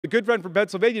A good friend from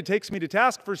Pennsylvania takes me to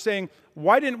task for saying,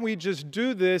 why didn't we just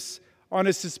do this on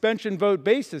a suspension vote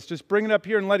basis? Just bring it up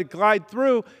here and let it glide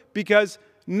through, because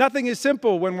nothing is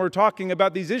simple when we're talking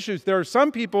about these issues. There are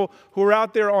some people who are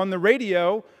out there on the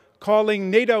radio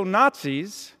calling NATO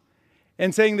Nazis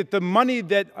and saying that the money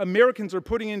that Americans are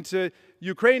putting into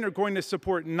Ukraine are going to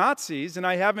support Nazis, and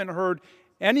I haven't heard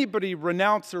anybody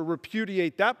renounce or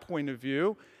repudiate that point of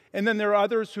view. And then there are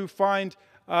others who find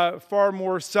far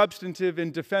more substantive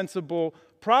and defensible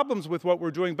problems with what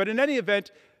we're doing. But in any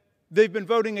event, they've been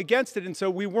voting against it, and so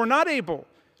we were not able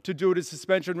to do it as a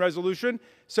suspension resolution.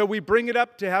 So we bring it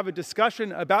up to have a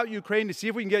discussion about Ukraine to see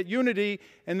if we can get unity,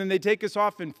 and then they take us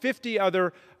off in 50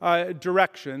 other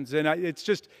directions. And it's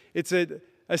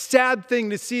a sad thing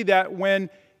to see that when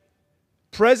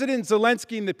President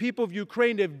Zelensky and the people of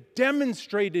Ukraine have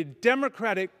demonstrated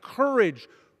democratic courage,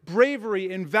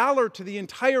 bravery, and valor to the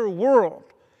entire world,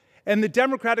 and the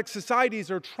democratic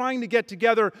societies are trying to get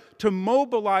together to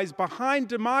mobilize behind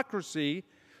democracy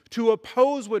to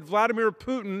oppose what Vladimir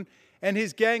Putin and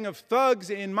his gang of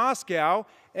thugs in Moscow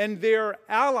and their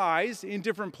allies in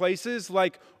different places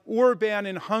like Orban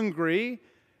in Hungary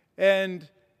and,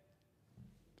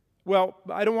 well,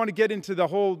 I don't want to get into the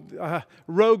whole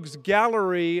rogues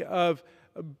gallery of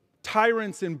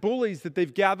tyrants and bullies that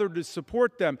they've gathered to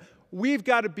support them. We've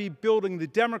got to be building the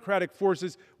democratic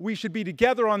forces. We should be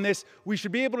together on this. We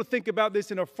should be able to think about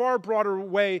this in a far broader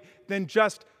way than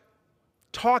just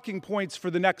talking points for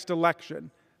the next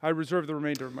election. I reserve the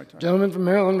remainder of my time. Gentleman from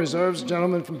Maryland reserves.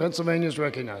 Gentleman from Pennsylvania is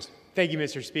recognized. Thank you,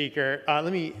 Mr. Speaker.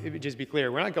 Let me just be clear.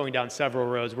 We're not going down several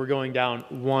roads. We're going down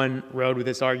one road with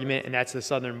this argument, and that's the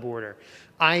southern border.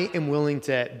 I am willing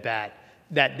to bet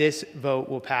that this vote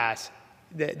will pass,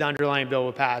 the underlying bill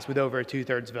will pass with over a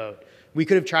 2/3 vote. We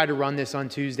could have tried to run this on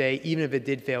Tuesday. Even if it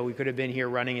did fail, we could have been here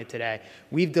running it today.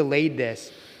 We've delayed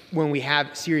this when we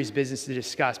have serious business to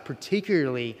discuss,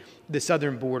 particularly the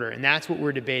southern border. And that's what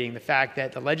we're debating, the fact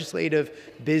that the legislative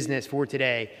business for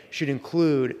today should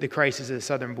include the crisis of the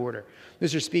southern border.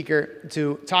 Mr. Speaker,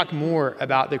 to talk more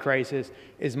about the crisis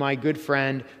is my good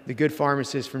friend, the good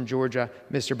pharmacist from Georgia,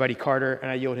 Mr. Buddy Carter,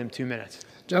 and I yield him 2 minutes.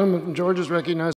 Gentleman from Georgia is recognized.